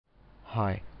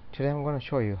Hi, today I'm going to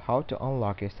show you how to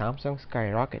unlock your Samsung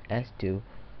Skyrocket S2,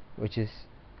 which is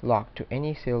locked to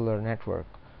any cellular network.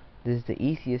 This is the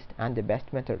easiest and the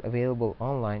best method available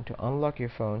online to unlock your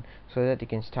phone so that you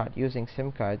can start using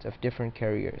SIM cards of different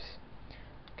carriers.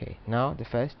 Okay, now the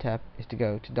first step is to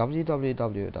go to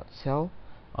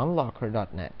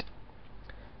www.cellunlocker.net.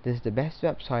 This is the best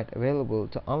website available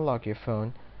to unlock your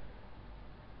phone.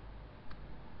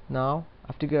 Now I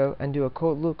have to go and do a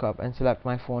code lookup and select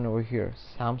my phone over here,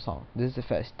 Samsung. This is the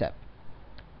first step.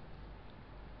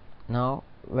 Now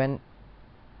when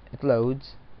it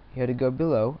loads, you have to go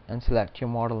below and select your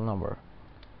model number.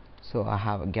 So I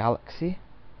have a Galaxy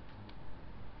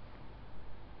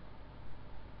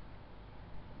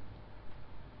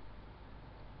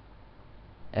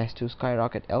S2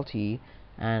 Skyrocket LTE,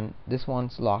 and this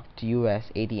one's locked to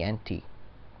US AT&T.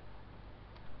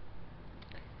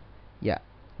 Yeah,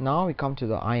 now we come to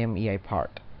the IMEI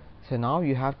part. So now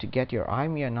you have to get your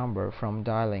IMEI number from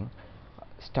dialing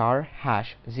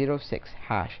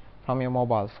 *#06# from your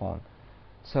mobile phone.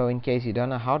 So in case you don't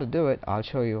know how to do it, I'll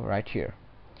show you right here.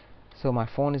 So my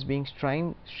phone is being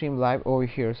streamed live over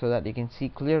here so that you can see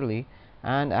clearly,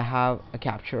 and I have a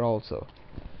capture also.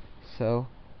 So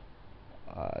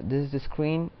this is the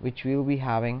screen which we'll be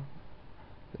having.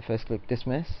 First click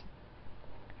dismiss,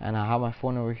 and I have my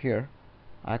phone over here.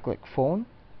 I click phone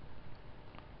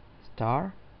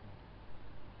 *#06#.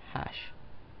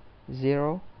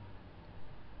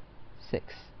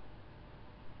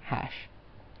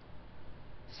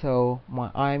 So my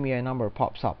IMEI number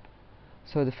pops up.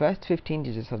 So the first 15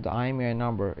 digits of the IMEI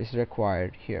number is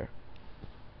required here.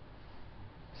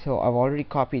 So I've already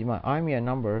copied my IMEI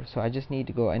number, so I just need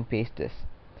to go and paste this.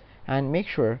 And make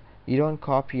sure you don't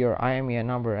copy your IMEI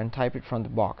number and type it from the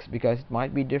box, because it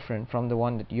might be different from the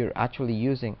one that you're actually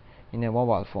using in a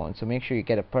mobile phone. So make sure you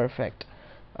get a perfect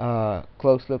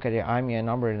close look at your IMEI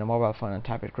number in a mobile phone and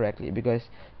type it correctly, because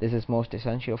this is most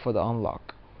essential for the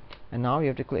unlock. And now you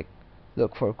have to click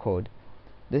look for code.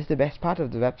 This is the best part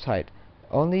of the website.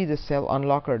 Only the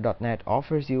cellunlocker.net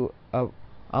offers you a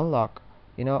unlock,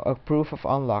 a proof of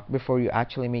unlock before you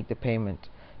actually make the payment.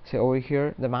 So over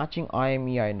here, the matching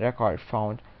IMEI record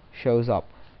found shows up.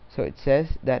 So it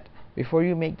says that before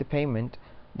you make the payment,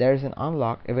 there is an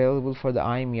unlock available for the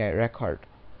IMEI record.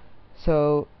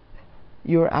 So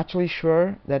you're actually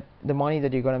sure that the money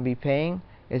that you're going to be paying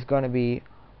is going to be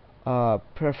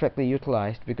perfectly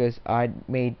utilized, because I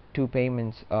made 2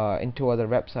 payments in 2 other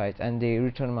websites, and they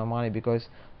returned my money because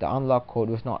the unlock code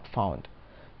was not found.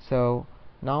 So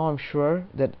now I'm sure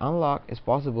that unlock is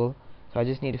possible. So I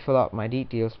just need to fill out my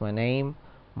details, my name,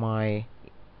 my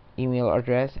email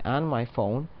address, and my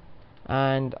phone,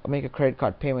 and make a credit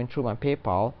card payment through my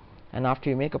PayPal. And after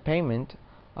you make a payment,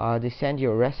 they send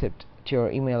you a receipt to your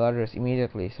email address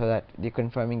immediately, so that they're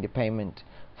confirming the payment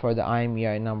for the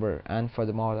IMEI number and for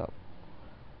the model.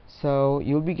 So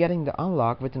you'll be getting the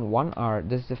unlock within 1 hour.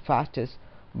 This is the fastest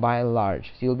by and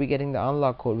large. So you'll be getting the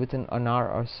unlock code within an hour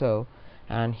or so.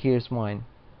 And here's mine.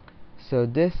 So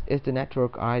this is the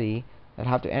network ID that I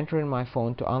have to enter in my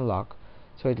phone to unlock.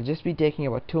 So it'll just be taking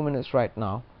about 2 minutes right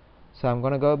now. So I'm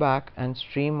gonna go back and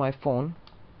stream my phone,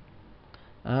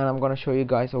 and I'm gonna show you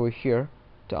guys over here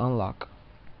to unlock.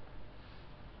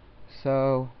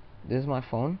 So this is my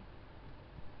phone.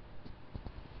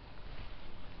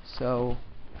 So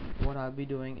what I'll be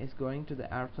doing is going to the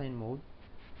airplane mode,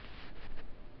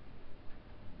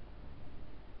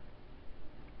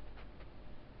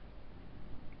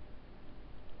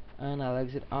 and I'll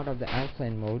exit out of the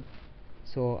airplane mode.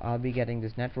 So I'll be getting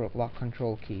this network lock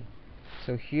control key.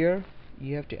 So here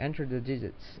you have to enter the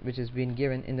digits which has been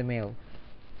given in the mail.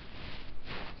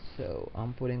 So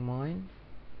I'm putting mine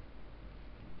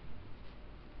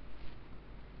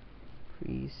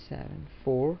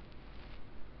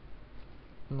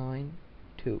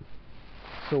 37492.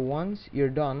 So once you're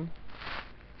done,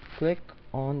 click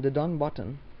on the done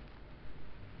button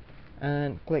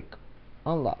and click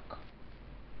unlock.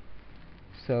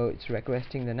 So it's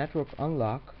requesting the network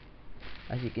unlock,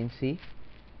 as you can see,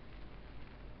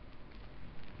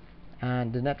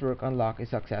 and the network unlock is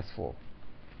successful.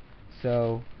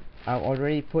 So I've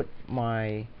already put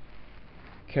my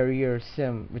carrier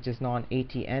SIM, which is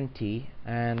non-AT&T,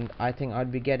 and I think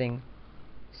I'd be getting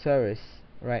service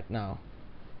right now.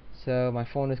 So my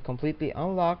phone is completely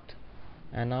unlocked,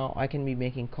 and now I can be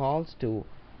making calls to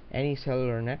any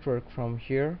cellular network from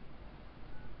here.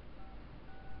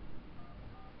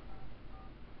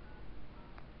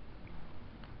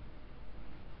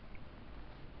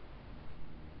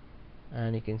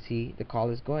 And you can see the call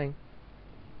is going.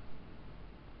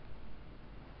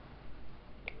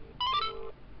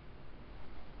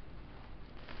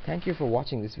 Thank you for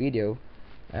watching this video,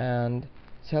 and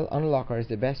Cell Unlocker is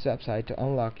the best website to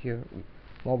unlock your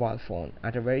mobile phone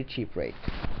at a very cheap rate.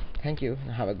 Thank you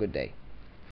and have a good day.